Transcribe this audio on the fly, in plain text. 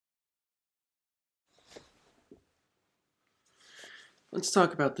Let's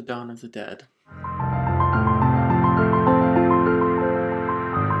talk about the Dawn of the Dead.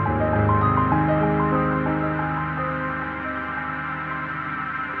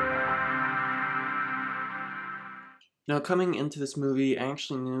 Now, coming into this movie, I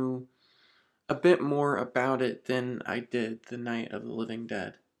actually knew a bit more about it than I did the Night of the Living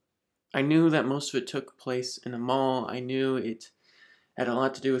Dead. I knew that most of it took place in a mall. I knew it had a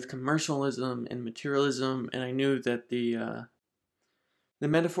lot to do with commercialism and materialism, and I knew that the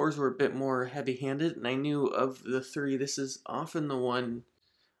metaphors were a bit more heavy-handed. And I knew of the three, this is often the one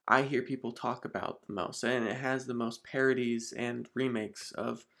I hear people talk about the most, and it has the most parodies and remakes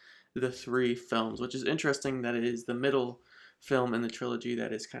of the three films, which is interesting that it is the middle film in the trilogy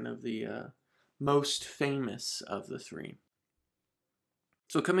that is kind of the most famous of the three.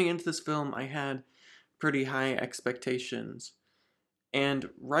 So coming into this film, I had pretty high expectations, and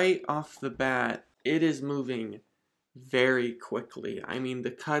right off the bat, it is moving very quickly. I mean,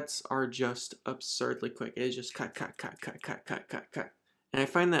 the cuts are just absurdly quick. It is just cut, cut, cut, cut, cut, cut, cut, cut. And I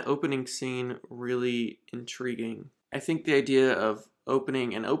find that opening scene really intriguing. I think the idea of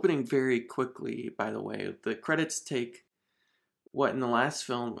opening very quickly, by the way, the credits take what in the last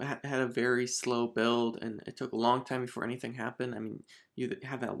film had a very slow build, and it took a long time before anything happened. I mean, you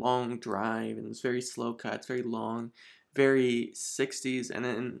have that long drive, and it's very slow cuts, very long, very 60s, and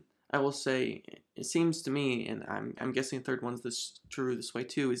then I will say, it seems to me, and I'm guessing the third one's true this way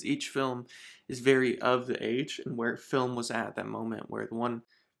too, is each film is very of the age and where film was at that moment, where the one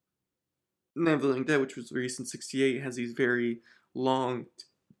Night of the Living Dead, which was released in 68, has these very long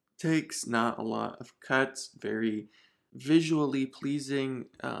takes, not a lot of cuts, very visually pleasing,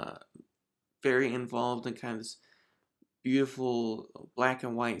 very involved in kind of this beautiful black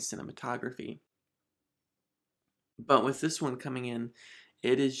and white cinematography. But with this one coming in,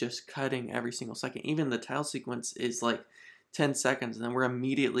 it is just cutting every single second. Even the title sequence is like 10 seconds, and then we're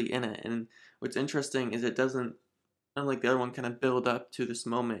immediately in it. And what's interesting is it doesn't, unlike the other one, kind of build up to this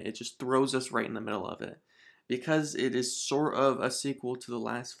moment. It just throws us right in the middle of it. Because it is sort of a sequel to the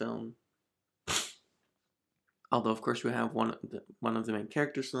last film. Although, of course, we have one of the main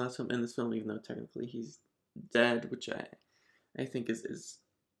characters from the last film in this film, even though technically he's dead, which I think is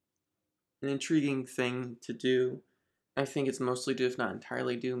an intriguing thing to do. I think it's mostly due, if not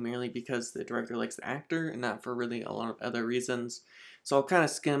entirely due, merely because the director likes the actor and not for really a lot of other reasons. So I'll kind of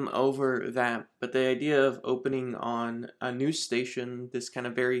skim over that. But the idea of opening on a news station, this kind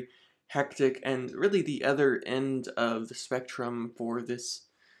of very hectic and really the other end of the spectrum for this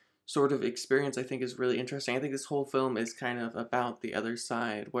sort of experience, I think is really interesting. I think this whole film is kind of about the other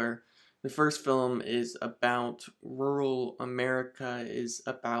side, where the first film is about rural America, is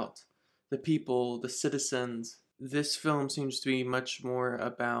about the people, the citizens. This film seems to be much more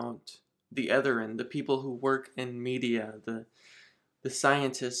about the other end, the people who work in media, the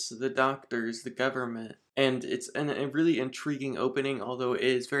scientists, the doctors, the government. And it's a really intriguing opening, although it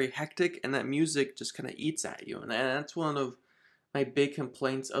is very hectic, and that music just kind of eats at you. And that's one of my big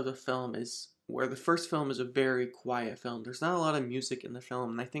complaints of the film, is where the first film is a very quiet film. There's not a lot of music in the film,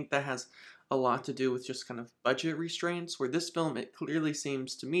 and I think that has a lot to do with just kind of budget restraints, where this film, it clearly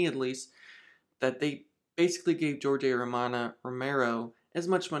seems, to me at least, that they basically gave George A. Romero as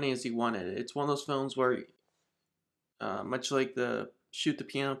much money as he wanted. It's one of those films where, much like the Shoot the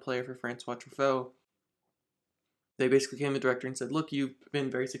Piano Player for Francois Truffaut, they basically came to the director and said, look, you've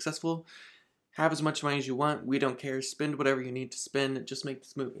been very successful. Have as much money as you want. We don't care. Spend whatever you need to spend. Just make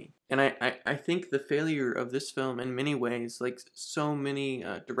this movie. And I think the failure of this film in many ways, like so many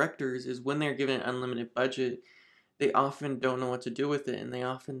directors, is when they're given an unlimited budget, they often don't know what to do with it, and they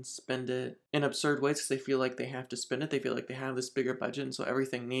often spend it in absurd ways because they feel like they have to spend it. They feel like they have this bigger budget, and so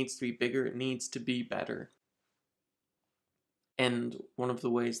everything needs to be bigger. It needs to be better. And one of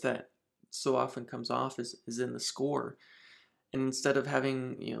the ways that so often comes off is in the score. And instead of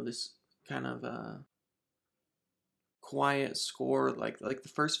having, this kind of quiet score like the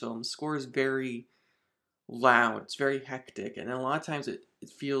first film, the score is very loud. It's very hectic, and a lot of times it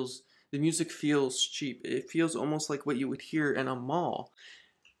feels, the music feels cheap. It feels almost like what you would hear in a mall.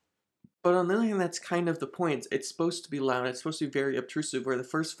 But on the other hand, that's kind of the point. It's supposed to be loud. It's supposed to be very obtrusive, where the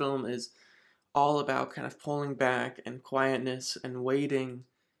first film is all about kind of pulling back and quietness and waiting.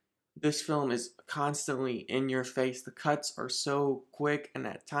 This film is constantly in your face. The cuts are so quick, and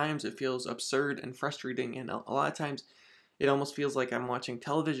at times it feels absurd and frustrating, and a lot of times it almost feels like I'm watching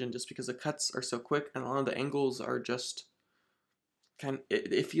television, just because the cuts are so quick, and a lot of the angles are just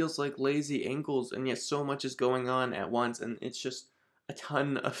it feels like lazy angles, and yet so much is going on at once, and it's just a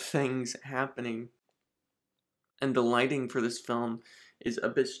ton of things happening. And the lighting for this film is a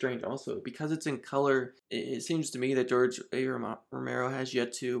bit strange also. Because it's in color, it seems to me that George A. Romero has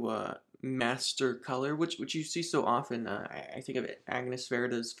yet to master color, which you see so often. I think of Agnes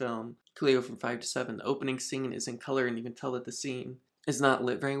Varda's film, Cleo from 5 to 7. The opening scene is in color, and you can tell that the scene is not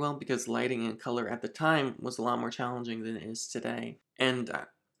lit very well because lighting and color at the time was a lot more challenging than it is today. And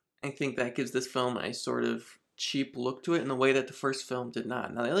I think that gives this film a sort of cheap look to it in a way that the first film did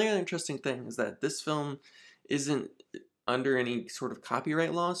not. Now, the other interesting thing is that this film isn't under any sort of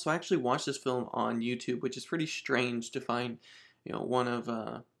copyright law, so I actually watched this film on YouTube, which is pretty strange to find,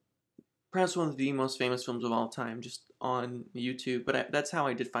 perhaps one of the most famous films of all time just on YouTube. But that's how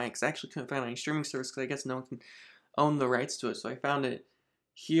I did find it, because I actually couldn't find it on any streaming service, because I guess no one can own the rights to it, so I found it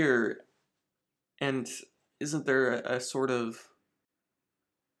here. And isn't there a sort of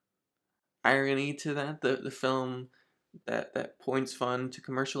irony to that? The film that points fun to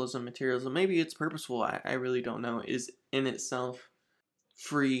commercialism, materialism, maybe it's purposeful, I really don't know, is in itself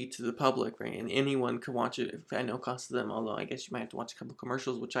free to the public, right? And anyone could watch it at no cost to them, although I guess you might have to watch a couple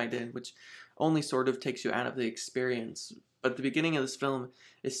commercials, which I did, which only sort of takes you out of the experience. But the beginning of this film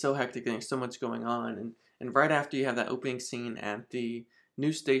is so hectic and there's so much going on, and right after you have that opening scene at the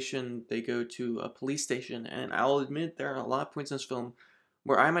news station, they go to a police station, and I'll admit there are a lot of points in this film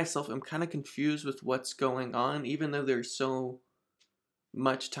where I myself am kind of confused with what's going on, even though there's so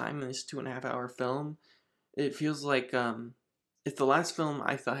much time in this 2.5 hour film. It feels like if the last film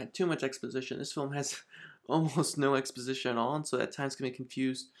I thought had too much exposition, this film has almost no exposition at all, and so at times can be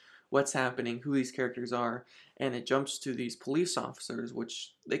confused what's happening, who these characters are, and it jumps to these police officers,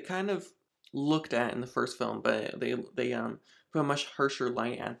 which they kind of looked at in the first film, but they put a much harsher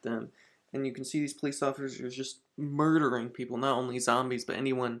light at them, and you can see these police officers just murdering people, not only zombies, but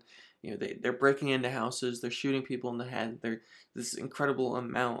anyone. They're breaking into houses, they're shooting people in the head. They're this incredible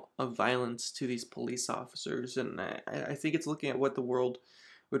amount of violence to these police officers, and I think it's looking at what the world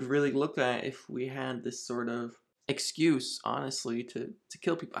would really look at if we had this sort of excuse, honestly, to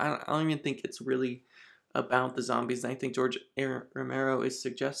kill people. I don't even think it's really about the zombies. And I think George A. Romero is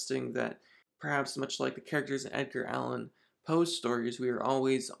suggesting that perhaps much like the characters in Edgar Allan Poe's stories, we are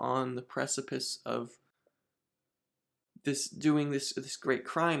always on the precipice of doing this great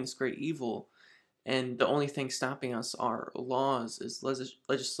crime, this great evil, and the only thing stopping us are laws, is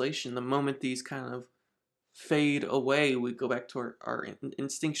legislation. The moment these kind of fade away, we go back to our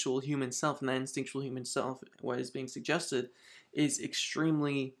instinctual human self, and that instinctual human self, what is being suggested, is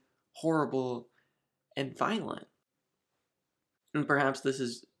extremely horrible and violent. And perhaps this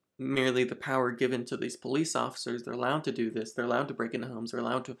is merely the power given to these police officers. They're allowed to do this. They're allowed to break into homes. They're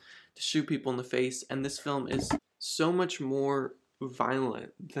allowed to shoot people in the face. And this film is so much more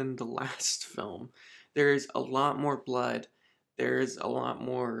violent than the last film. There's a lot more blood. There's a lot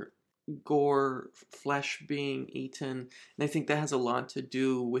more gore, flesh being eaten. And I think that has a lot to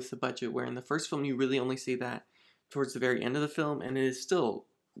do with the budget, where in the first film you really only see that towards the very end of the film, and it is still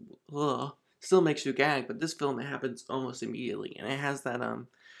makes you gag, but this film, it happens almost immediately. And it has that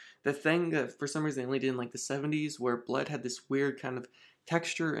the thing that for some reason they only did in like the 70s, where blood had this weird kind of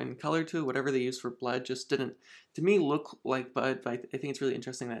texture and color to it. Whatever they used for blood just didn't, to me, look like blood. But I think it's really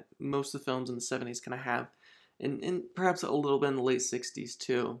interesting that most of the films in the 70s kind of have, and perhaps a little bit in the late 60s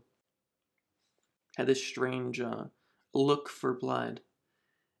too, had this strange look for blood.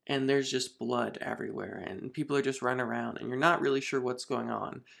 And there's just blood everywhere, and people are just running around, and you're not really sure what's going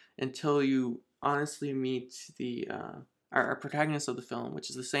on until you honestly meet the our protagonist of the film, which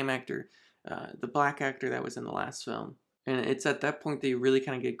is the same actor, the black actor that was in the last film. And it's at that point that you really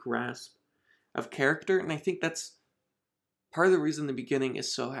kind of get grasp of character, and I think that's part of the reason the beginning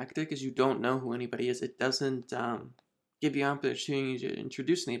is so hectic, is you don't know who anybody is. It doesn't give you an opportunity to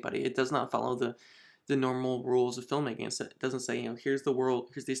introduce anybody. It does not follow the normal rules of filmmaking. It doesn't say, here's the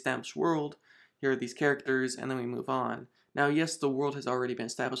world, here's the established world, here are these characters, and then we move on. Now, yes, the world has already been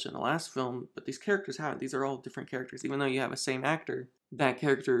established in the last film, but these characters haven't. These are all different characters. Even though you have a same actor, that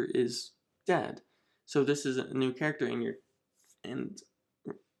character is dead. So this is a new character, and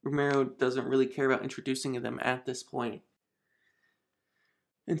Romero doesn't really care about introducing them at this point.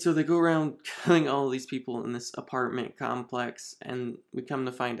 And so they go around killing all these people in this apartment complex, and we come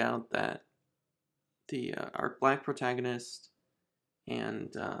to find out that our black protagonist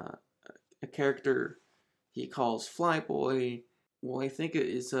and a character he calls Flyboy, well, I think it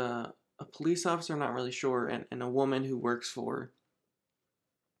is a police officer, I'm not really sure, and a woman who works for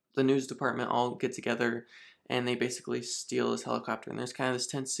the news department all get together, and they basically steal his helicopter. And there's kind of this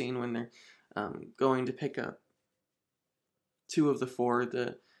tense scene when they're going to pick up two of the four.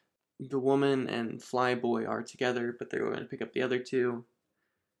 The woman and Flyboy are together, but they're going to pick up the other two.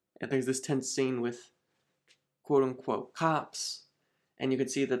 And there's this tense scene with quote-unquote cops, And you can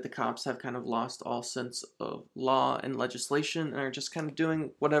see that the cops have kind of lost all sense of law and legislation and are just kind of doing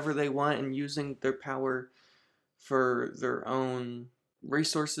whatever they want and using their power for their own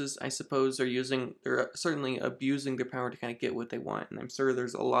resources, I suppose. They're certainly abusing their power to kind of get what they want. And I'm sure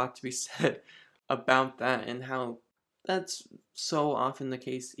there's a lot to be said about that and how that's so often the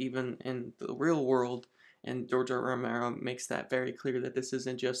case even in the real world. And George R. Romero makes that very clear, that this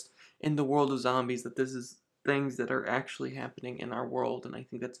isn't just in the world of zombies, that this is things that are actually happening in our world. And I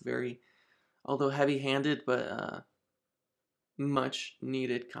think that's very, although heavy-handed, but much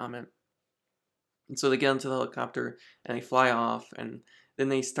needed comment. And so they get into the helicopter and they fly off, and then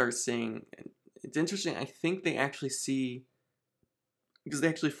they start seeing. It's interesting. I think they actually see, because they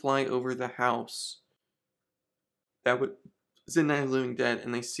actually fly over the house that was in Night of the Living Dead,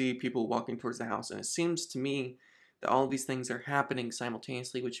 and they see people walking towards the house. And it seems to me that all of these things are happening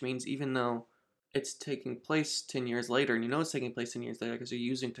simultaneously, which means even though it's taking place 10 years later, and you know it's taking place 10 years later because you're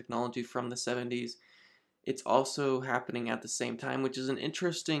using technology from the 70s, it's also happening at the same time, which is an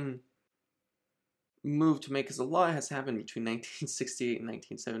interesting move to make, because a lot has happened between 1968 and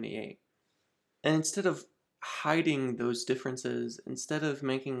 1978. And instead of hiding those differences, instead of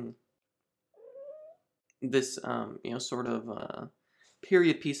making this, sort of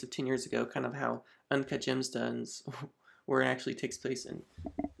period piece of 10 years ago, kind of how Uncut Gems does, where it actually takes place in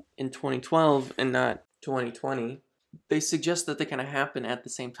 2012 and not 2020, they suggest that they kind of happen at the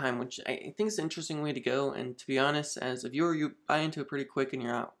same time, which I think is an interesting way to go. And to be honest, as a viewer, you buy into it pretty quick and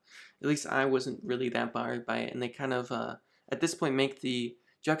you're out. At least I wasn't really that bothered by it. And they kind of, at this point, make the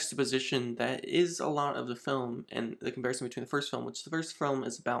juxtaposition that is a lot of the film and the comparison between the first film, which the first film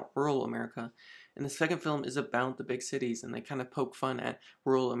is about rural America, and the second film is about the big cities. And they kind of poke fun at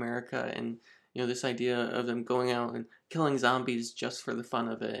rural America and, this idea of them going out and killing zombies just for the fun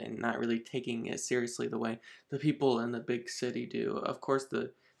of it and not really taking it seriously the way the people in the big city do. Of course,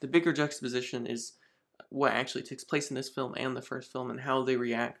 the bigger juxtaposition is what actually takes place in this film and the first film, and how they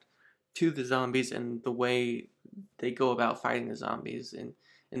react to the zombies and the way they go about fighting the zombies. And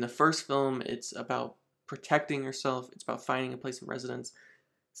in the first film, it's about protecting yourself, it's about finding a place of residence,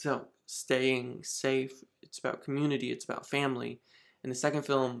 it's about staying safe, it's about community, it's about family. In the second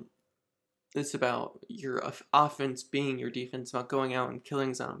film, it's about your offense being your defense, it's about going out and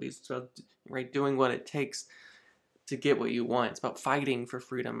killing zombies, it's about doing what it takes to get what you want. It's about fighting for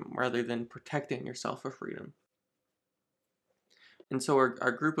freedom rather than protecting yourself for freedom. And so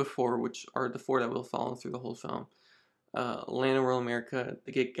our group of four, which are the four that will follow through the whole film, land in rural America,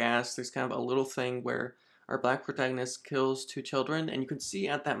 they get gas. There's kind of a little thing where our black protagonist kills 2 children, and you can see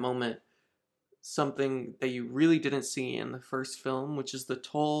at that moment something that you really didn't see in the first film, which is the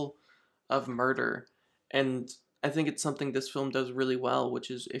toll of murder. And I think it's something this film does really well,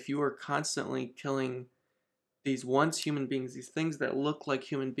 which is if you are constantly killing these once human beings, these things that look like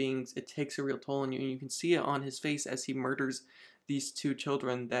human beings, it takes a real toll on you, and you can see it on his face as he murders these 2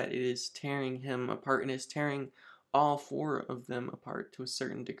 children, that it is tearing him apart, and is tearing all 4 of them apart to a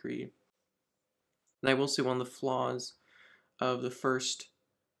certain degree. And I will say one of the flaws of the first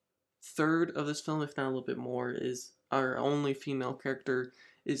third of this film, if not a little bit more, is our only female character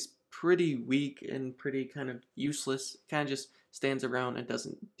is pretty weak and pretty kind of useless. Kind of just stands around and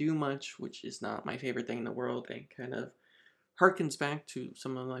doesn't do much, which is not my favorite thing in the world. It kind of harkens back to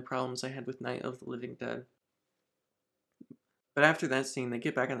some of my problems I had with Night of the Living Dead. But after that scene, they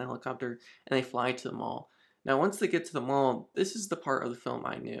get back on the helicopter and they fly to the mall. Now, once they get to the mall, this is the part of the film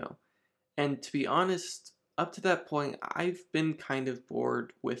I knew. And to be honest, up to that point, I've been kind of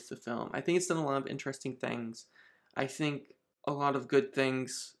bored with the film. I think it's done a lot of interesting things. I think a lot of good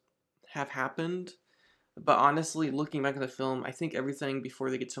things have happened. But honestly, looking back at the film, I think everything before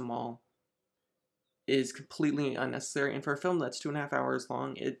they get to the mall is completely unnecessary. And for a film that's 2.5 hours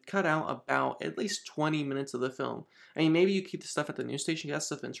long, it cut out about at least 20 minutes of the film. I mean, maybe you keep the stuff at the news station, that's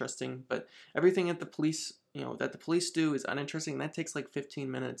stuff interesting, but everything at the police, that the police do is uninteresting, and that takes like 15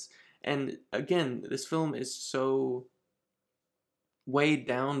 minutes. And again, this film is so weighed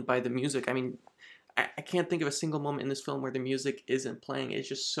down by the music. I mean, I can't think of a single moment in this film where the music isn't playing. It's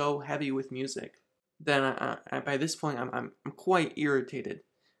just so heavy with music. Then by this point, I'm quite irritated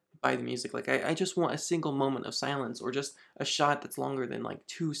by the music. Like, I just want a single moment of silence, or just a shot that's longer than like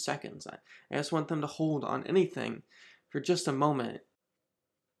 2 seconds. I just want them to hold on anything for just a moment.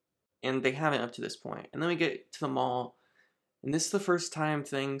 And they haven't up to this point. And then we get to the mall, and this is the first time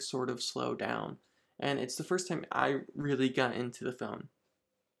things sort of slow down. And it's the first time I really got into the film.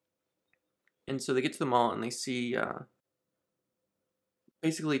 And so they get to the mall and they see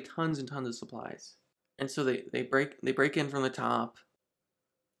basically tons and tons of supplies. And so they break in from the top,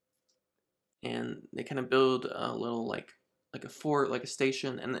 and they kind of build a little like like a fort, like a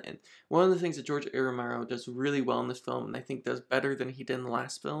station. And one of the things that George A. Romero does really well in this film, and I think does better than he did in the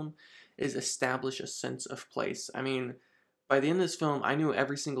last film, is establish a sense of place. I mean, by the end of this film, I knew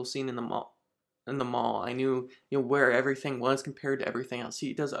every single scene in the mall. In the mall, I knew where everything was compared to everything else.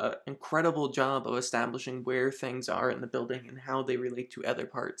 He does an incredible job of establishing where things are in the building and how they relate to other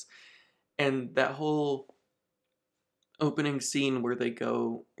parts. And that whole opening scene where they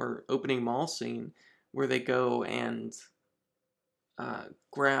go, or opening mall scene where they go and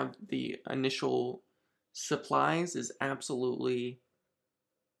grab the initial supplies, is absolutely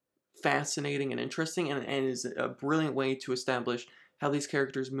fascinating and interesting, and is a brilliant way to establish how these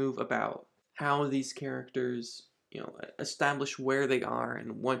characters move about, how these characters establish where they are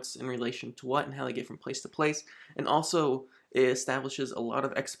and what's in relation to what, and how they get from place to place. And also it establishes a lot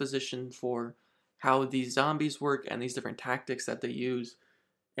of exposition for how these zombies work and these different tactics that they use.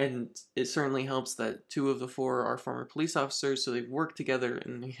 And it certainly helps that 2 of the 4 are former police officers, so they've worked together,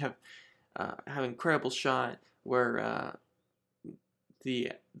 and they have an incredible shot where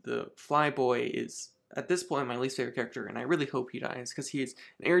the Flyboy is, at this point, my least favorite character, and I really hope he dies, because he is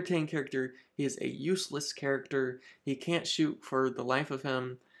an irritating character. He is a useless character. He can't shoot for the life of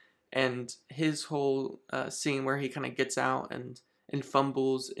him, and his whole scene where he kind of gets out and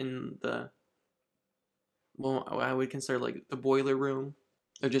fumbles in the, well, I would consider like the boiler room,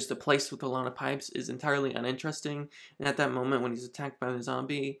 or just a place with a lot of pipes, is entirely uninteresting. And at that moment when he's attacked by the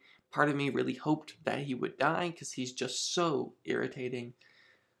zombie, part of me really hoped that he would die, because he's just so irritating.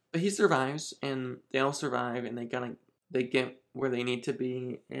 But he survives, and they all survive, and they get where they need to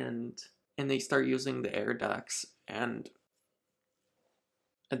be, and they start using the air ducts. And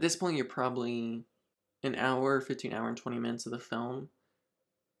at this point, you're probably an hour, 15 hour, and 20 minutes of the film.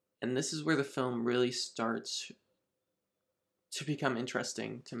 And this is where the film really starts to become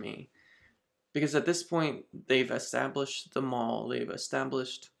interesting to me. Because at this point, they've established the mall, they've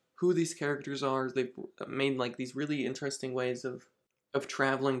established who these characters are, they've made like these really interesting ways of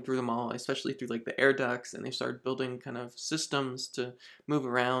traveling through the mall, especially through like the air ducts, and they've started building kind of systems to move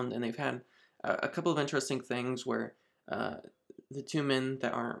around, and they've had a couple of interesting things where the 2 men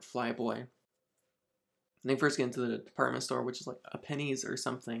that aren't Flyboy, they first get into the department store, which is like a Penny's or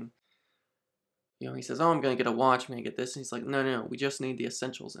something. He says, oh, I'm going to get a watch, I'm going to get this, and he's like, no, we just need the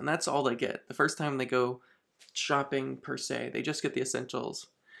essentials. And that's all they get. The first time they go shopping, per se, they just get the essentials.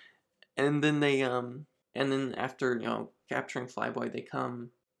 And then after, capturing Flyboy,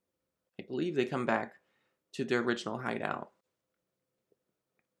 I believe they come back to their original hideout.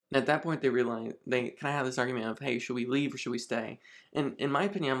 And at that point, they realize, they kind of have this argument of, hey, should we leave or should we stay? And in my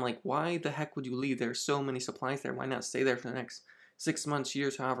opinion, I'm like, why the heck would you leave? There's so many supplies there. Why not stay there for the next 6 months,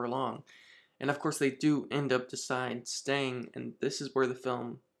 years, however long? And of course, they do end up staying, and this is where the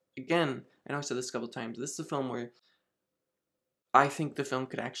film, again, I know I said this a couple of times, this is the film where I think the film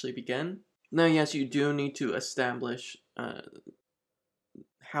could actually begin. Now, yes, you do need to establish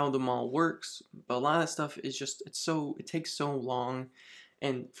how the mall works, but a lot of that stuff is just, it takes so long,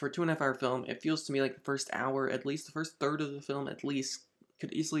 and for a 2.5 hour film, it feels to me like the first hour, at least the first third of the film, at least,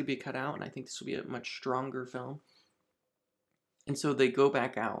 could easily be cut out, and I think this would be a much stronger film. And so they go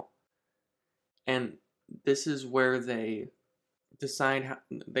back out, and this is where they decide how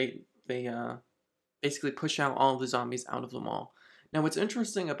they basically push out all the zombies out of the mall. Now, what's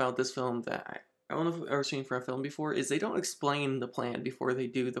interesting about this film that I don't know if I've ever seen for a film before is they don't explain the plan before they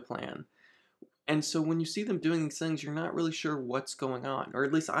do the plan. And so when you see them doing these things, you're not really sure what's going on. Or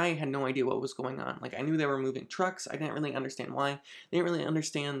at least I had no idea what was going on. Like, I knew they were moving trucks. I didn't really understand why. They didn't really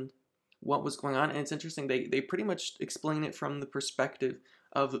understand what was going on. And it's interesting, they pretty much explain it from the perspective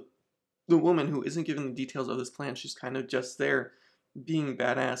of the woman who isn't given the details of this plan. She's kind of just there being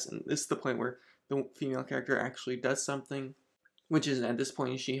badass. And this is the point where the female character actually does something, which is, at this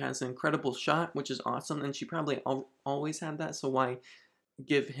point, she has an incredible shot, which is awesome. And she probably always had that. So why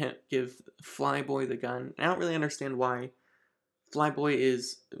give Flyboy the gun? I don't really understand why Flyboy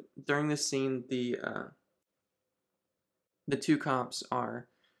is, during this scene, the 2 cops are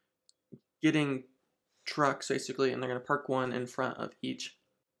getting trucks, basically, and they're going to park one in front of each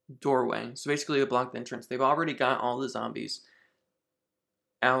doorway. So basically, to block the entrance. They've already got all the zombies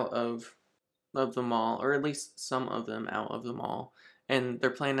out of the mall, or at least some of them out of the mall. And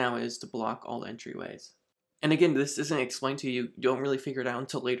their plan now is to block all the entryways. And again, this isn't explained to you. You don't really figure it out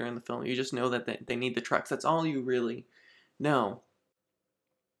until later in the film. You just know that they need the trucks. That's all you really know.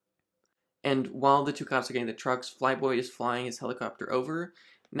 And while the 2 cops are getting the trucks, Flyboy is flying his helicopter over.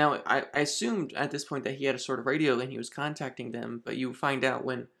 Now, I assumed at this point that he had a sort of radio and he was contacting them, but you find out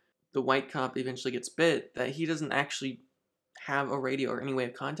when the white cop eventually gets bit that he doesn't actually have a radio or any way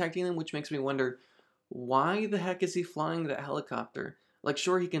of contacting them, which makes me wonder, why the heck is he flying that helicopter? Like,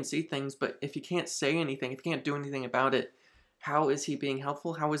 sure, he can see things, but if he can't say anything, if he can't do anything about it, how is he being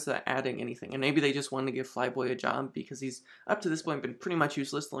helpful? How is that adding anything? And maybe they just wanted to give Flyboy a job because he's, up to this point, been pretty much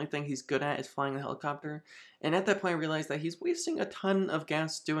useless. The only thing he's good at is flying the helicopter. And at that point, I realized that he's wasting a ton of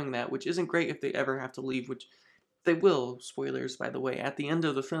gas doing that, which isn't great if they ever have to leave, which they will, spoilers, by the way, at the end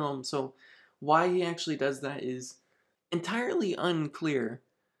of the film. So why he actually does that is entirely unclear.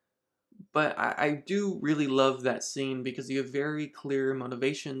 But I do really love that scene because you have very clear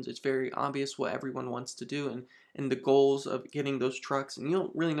motivations. It's very obvious what everyone wants to do and the goals of getting those trucks. And you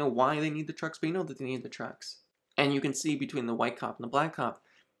don't really know why they need the trucks, but you know that they need the trucks. And you can see between the white cop and the black cop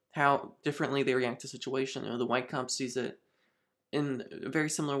how differently they react to situation. You know, the white cop sees it in a very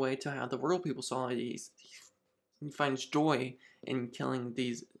similar way to how the rural people saw it. He finds joy in killing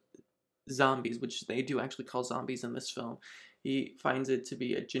these zombies, which they do actually call zombies in this film. He finds it to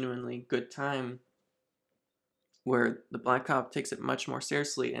be a genuinely good time where the black cop takes it much more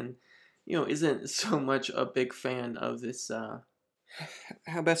seriously and, you know, isn't so much a big fan of this,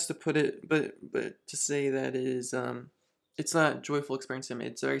 how best to put it, but to say that it is, it's not a joyful experience to him.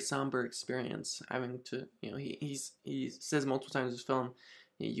 It's a very somber experience having to, you know, he says multiple times in this film,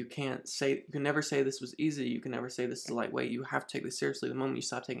 you can never say this was easy. You can never say this is lightweight. You have to take this seriously. The moment you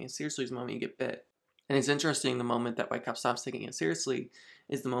stop taking it seriously is the moment you get bit. And it's interesting, the moment that White Cop stops taking it seriously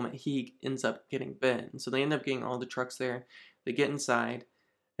is the moment he ends up getting bit. And so they end up getting all the trucks there. They get inside,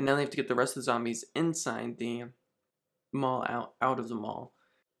 and now they have to get the rest of the zombies inside the mall, out of the mall.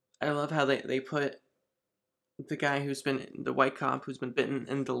 I love how they put the guy who's been, the white cop who's been bitten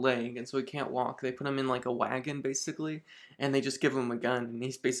in the leg, and so he can't walk. They put him in like a wagon, basically, and they just give him a gun, and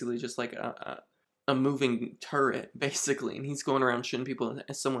he's basically just like a moving turret, basically, and he's going around shooting people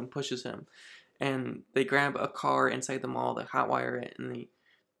as someone pushes him. And they grab a car inside the mall, they hotwire it, and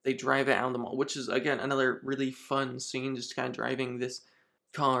they drive it out of the mall, which is, again, another really fun scene, just kind of driving this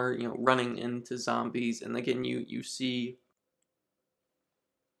car, you know, running into zombies. And again, you see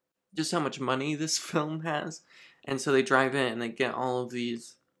just how much money this film has. And so they drive in and they get all of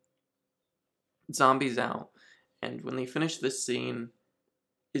these zombies out. And when they finish this scene,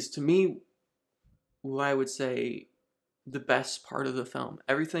 is to me what I would say the best part of the film.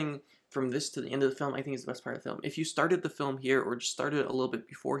 Everything from this to the end of the film, I think, is the best part of the film. If you started the film here or just started a little bit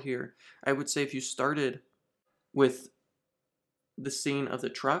before here, I would say if you started with the scene of the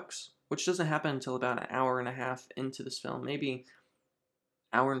trucks, which doesn't happen until about an hour and a half into this film, maybe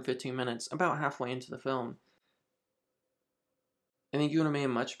hour and 15 minutes, about halfway into the film, I think you would have made a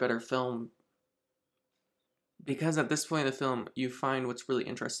much better film, because at this point in the film, you find what's really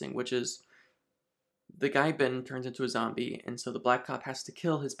interesting, which is the guy Ben turns into a zombie, and so the black cop has to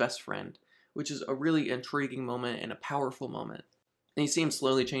kill his best friend, which is a really intriguing moment and a powerful moment. And you see him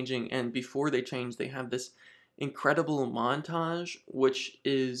slowly changing, and before they change, they have this incredible montage, which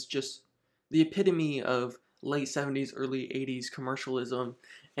is just the epitome of late 70s, early 80s commercialism.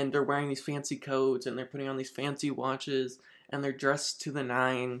 And they're wearing these fancy coats, and they're putting on these fancy watches, and they're dressed to the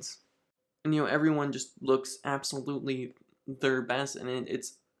nines. And, you know, everyone just looks absolutely their best, and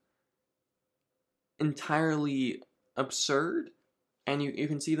it's entirely absurd. And you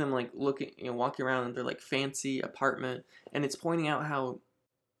can see them like looking, you know, walking around in their like fancy apartment, and it's pointing out how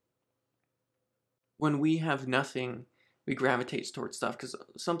when we have nothing, we gravitate towards stuff. Because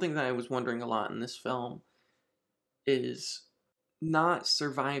something that I was wondering a lot in this film is not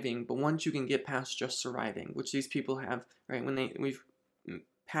surviving, but once you can get past just surviving, which these people have, right? We've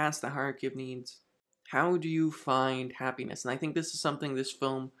passed the hierarchy of needs, how do you find happiness? And I think this is something this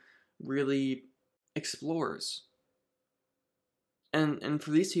film really explores. And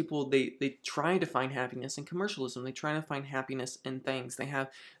for these people, they try to find happiness in commercialism. They try to find happiness in things. They have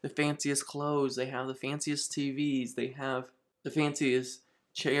the fanciest clothes. They have the fanciest TVs. They have the fanciest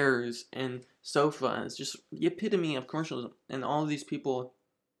chairs and sofas. Just the epitome of commercialism. And all of these people,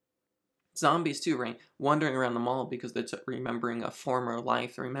 zombies too, right? Wandering around the mall because they're remembering a former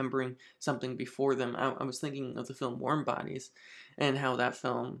life. They're remembering something before them. I was thinking of the film Warm Bodies and how that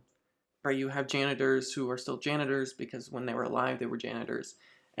film, right, you have janitors who are still janitors because when they were alive, they were janitors.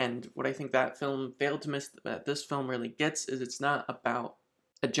 And what I think that film failed to miss, that this film really gets, is it's not about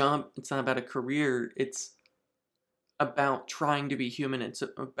a job, it's not about a career, it's about trying to be human. It's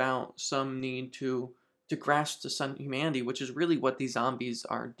about some need to grasp to some humanity, which is really what these zombies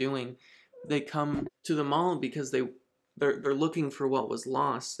are doing. They come to the mall because they're looking for what was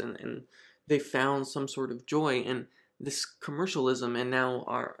lost, and they found some sort of joy in this commercialism. And now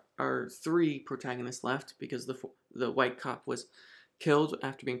our three protagonists left because the white cop was killed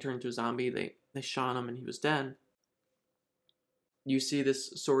after being turned into a zombie. They shot him and he was dead. You see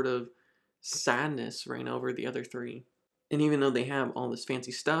this sort of sadness reign over the other three. And even though they have all this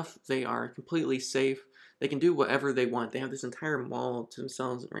fancy stuff, they are completely safe. They can do whatever they want. They have this entire mall to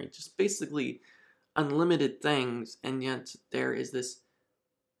themselves, right? Just basically unlimited things, and yet there is this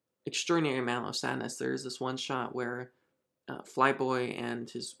extraordinary amount of sadness. There is this one shot where Flyboy and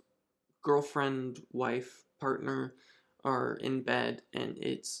his girlfriend, wife, partner are in bed, and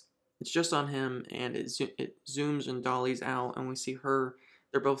it's just on him, and it zooms and dollies out, and we see her.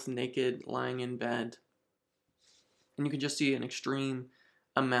 They're both naked, lying in bed, and you can just see an extreme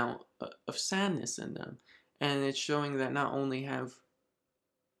amount of sadness in them, and it's showing that not only have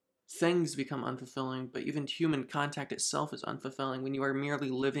things become unfulfilling, but even human contact itself is unfulfilling. When you are merely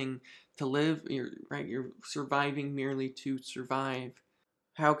living to live, you're surviving merely to survive.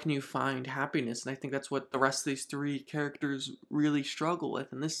 How can you find happiness? And I think that's what the rest of these three characters really struggle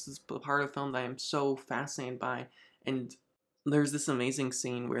with. And this is the part of the film that I am so fascinated by. And there's this amazing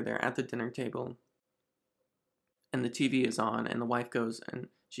scene where they're at the dinner table and the TV is on, and the wife goes and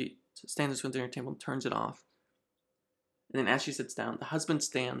she stands at the dinner table and turns it off. And then as she sits down, the husband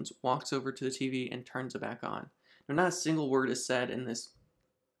stands, walks over to the TV, and turns it back on. Now, not a single word is said in this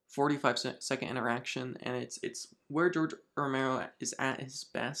 45-second interaction, and it's where George Romero is at his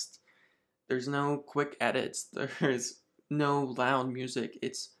best. There's no quick edits. There's no loud music.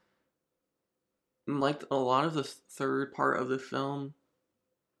 It's like a lot of the third part of the film,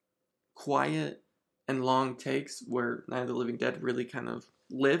 quiet and long takes where Night of the Living Dead really kind of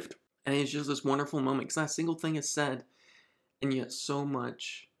lived. And it's just this wonderful moment because not a single thing is said, and yet so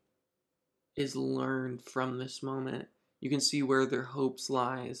much is learned from this moment. You can see where their hopes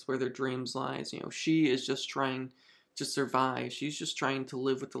lies, where their dreams lies. She is just trying to survive. She's just trying to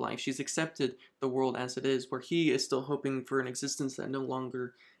live with the life. She's accepted the world as it is, where he is still hoping for an existence that no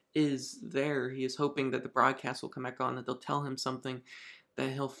longer is there. He is hoping that the broadcast will come back on, that they'll tell him something,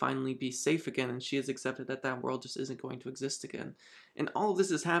 that he'll finally be safe again, and she has accepted that that world just isn't going to exist again. And all of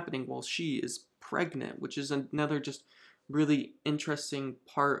this is happening while she is pregnant, which is another just really interesting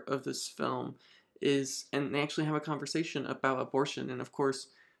part of this film. And they actually have a conversation about abortion, and of course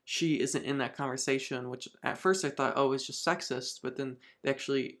she isn't in that conversation, which at first I thought, oh, it's just sexist, but then they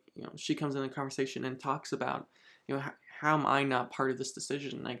actually, she comes in the conversation and talks about, how am I not part of this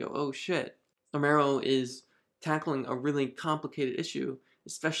decision? And I go, oh shit, Romero is tackling a really complicated issue,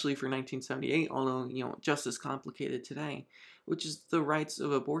 especially for 1978, although, just as complicated today, which is the rights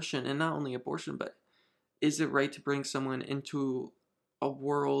of abortion. And not only abortion, but is it right to bring someone into a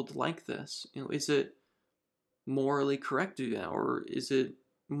world like this? Is it morally correct to do that, or is it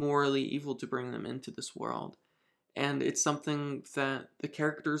morally evil to bring them into this world? And it's something that the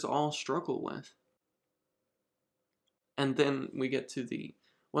characters all struggle with. And then we get to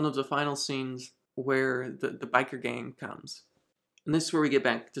one of the final scenes where the biker gang comes. And this is where we get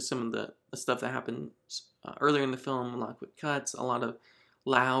back to some of the stuff that happened earlier in the film, a lot of quick cuts, a lot of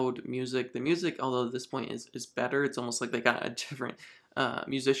loud music. The music, although at this point is better, it's almost like they got a different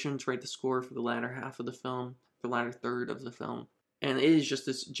musician to write the score for the latter half of the film, the latter third of the film. And it is just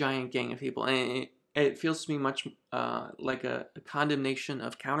this giant gang of people. And it feels to me much like a condemnation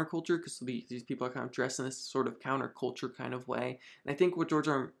of counterculture, because these people are kind of dressed in this sort of counterculture kind of way. And I think what George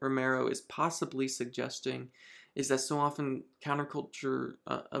Romero is possibly suggesting is that so often counterculture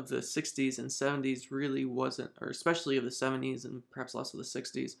of the 60s and 70s really wasn't, or especially of the 70s and perhaps less of the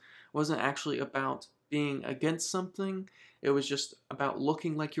 60s, wasn't actually about being against something. It was just about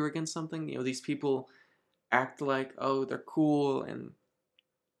looking like you were against something. These people act like, oh, they're cool and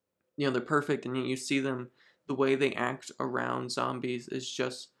they're perfect, and you see them, the way they act around zombies is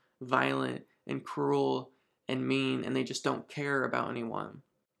just violent and cruel and mean, and they just don't care about anyone.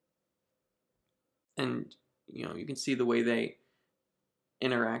 And you can see the way they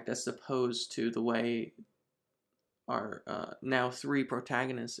interact as opposed to the way our now three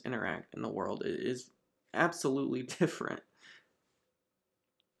protagonists interact in the world. It is absolutely different.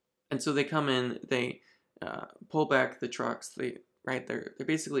 And so they come in, they pull back the trucks, they're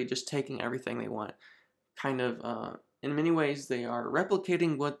basically just taking everything they want. Kind of, in many ways, they are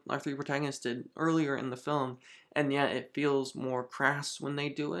replicating what our three protagonists did earlier in the film, and yet it feels more crass when they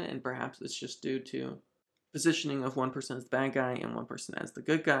do it, and perhaps it's just due to positioning of one person as the bad guy and one person as the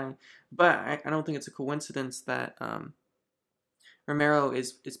good guy. But I don't think it's a coincidence that Romero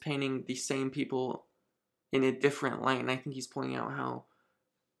is painting the same people in a different light, and I think he's pointing out how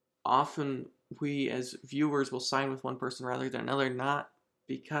often we as viewers will side with one person rather than another, not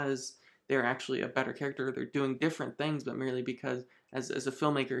because they're actually a better character, they're doing different things, but merely because as a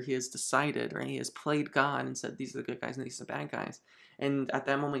filmmaker he has decided, right? He has played God and said these are the good guys and these are the bad guys. And at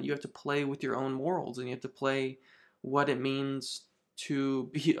that moment you have to play with your own morals, and you have to play what it means to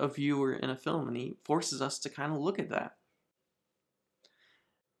be a viewer in a film, and he forces us to kind of look at that.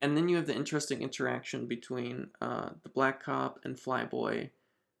 And then you have the interesting interaction between the black cop and Flyboy,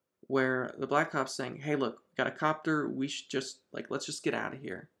 where the black cop's saying, "Hey, look, we got a copter. We should just let's just get out of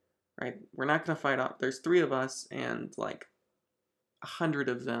here, right? We're not gonna fight off. There's 3 of us and 100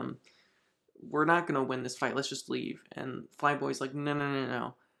 of them. We're not gonna win this fight. Let's just leave." And Flyboy's like, "No, no, no,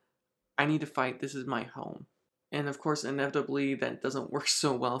 no. I need to fight. This is my home." And of course, inevitably, that doesn't work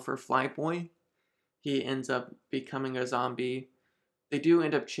so well for Flyboy. He ends up becoming a zombie. They do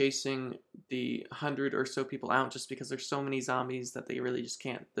end up chasing the 100 or so people out just because there's so many zombies that they really just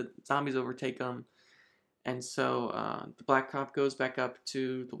can't. The zombies overtake them. And so the black cop goes back up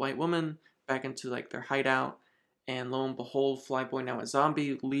to the white woman, back into their hideout. And lo and behold, Flyboy, now a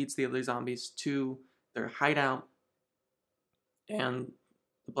zombie, leads the other zombies to their hideout. And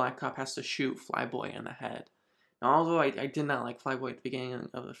the black cop has to shoot Flyboy in the head. Now, although I did not like Flyboy at the beginning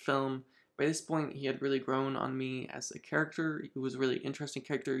of the film, by this point he had really grown on me as a character. He was a really interesting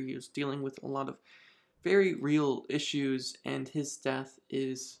character. He was dealing with a lot of very real issues, and his death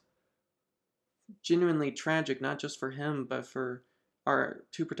is genuinely tragic, not just for him, but for our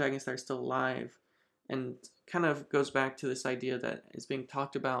 2 protagonists that are still alive. And kind of goes back to this idea that is being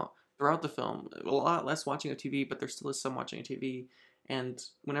talked about throughout the film. A lot less watching of TV, but there still is some watching of TV. And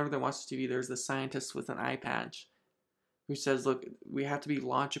whenever they watch TV, there's this scientist with an eye patch who says, "Look, we have to be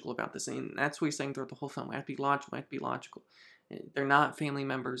logical about this." And that's what he's saying throughout the whole film. We have to be logical. We have to be logical. They're not family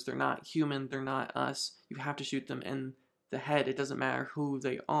members. They're not human. They're not us. You have to shoot them in the head. It doesn't matter who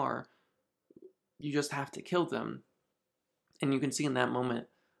they are. You just have to kill them. And you can see in that moment,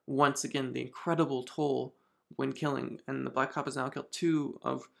 once again, the incredible toll when killing. And the black cop has now killed 2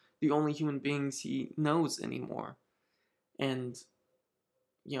 of the only human beings he knows anymore. And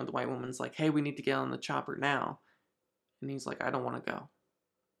the white woman's like, "Hey, we need to get on the chopper now." And he's like, "I don't want to go."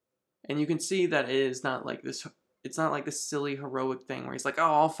 And you can see that it is not this, it's not like this silly heroic thing where he's like,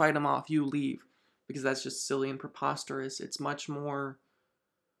 "Oh, I'll fight him off, you leave." Because that's just silly and preposterous. It's much more,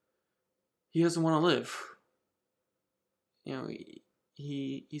 he doesn't want to live.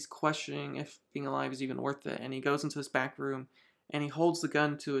 He's questioning if being alive is even worth it. And he goes into this back room and he holds the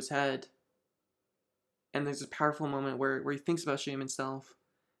gun to his head. And there's a powerful moment where he thinks about shooting himself.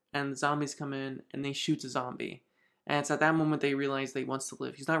 And the zombies come in and they shoot a zombie. And it's at that moment they realize that he wants to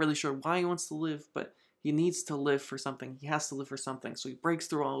live. He's not really sure why he wants to live, but he needs to live for something. He has to live for something. So he breaks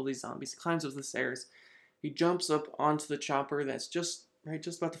through all of these zombies. He climbs up the stairs. He jumps up onto the chopper that's just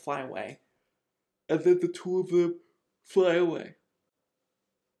about to fly away. And then the 2 of them fly away.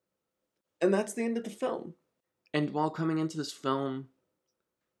 And that's the end of the film. And while coming into this film,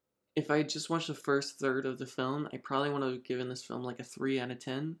 if I just watched the first third of the film, I probably would have given this film a 3 out of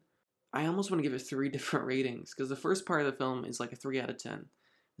 10. I almost want to give it 3 different ratings, because the first part of the film is a 3 out of 10.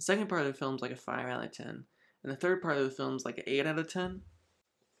 The second part of the film is a 5 out of 10. And the third part of the film is an 8 out of 10.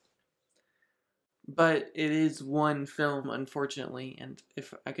 But it is one film, unfortunately, and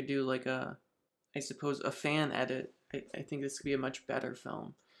if I could do I suppose, a fan edit, I think this could be a much better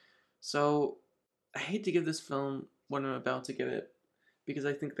film. So, I hate to give this film what I'm about to give it, because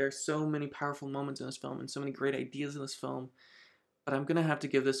I think there's so many powerful moments in this film and so many great ideas in this film. But I'm going to have to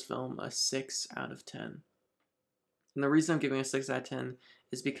give this film a 6 out of 10. And the reason I'm giving a 6 out of 10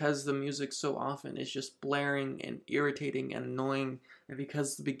 is because the music so often is just blaring and irritating and annoying, and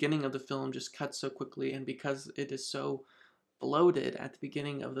because the beginning of the film just cuts so quickly, and because it is so bloated at the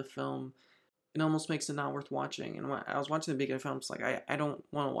beginning of the film, it almost makes it not worth watching. And when I was watching the beginning of the film, it's I don't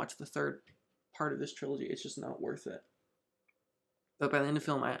want to watch the third part of this trilogy. It's just not worth it. But by the end of the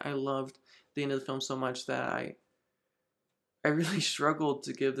film, I loved the end of the film so much that I really struggled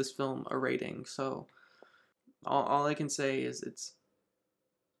to give this film a rating. So all I can say is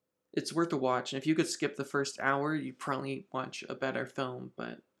it's worth a watch. And if you could skip the first hour, you'd probably watch a better film.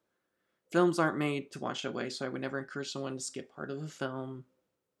 But films aren't made to watch that way, so I would never encourage someone to skip part of a film.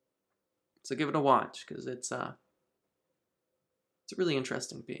 So give it a watch, because it's a really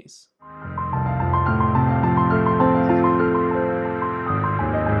interesting piece.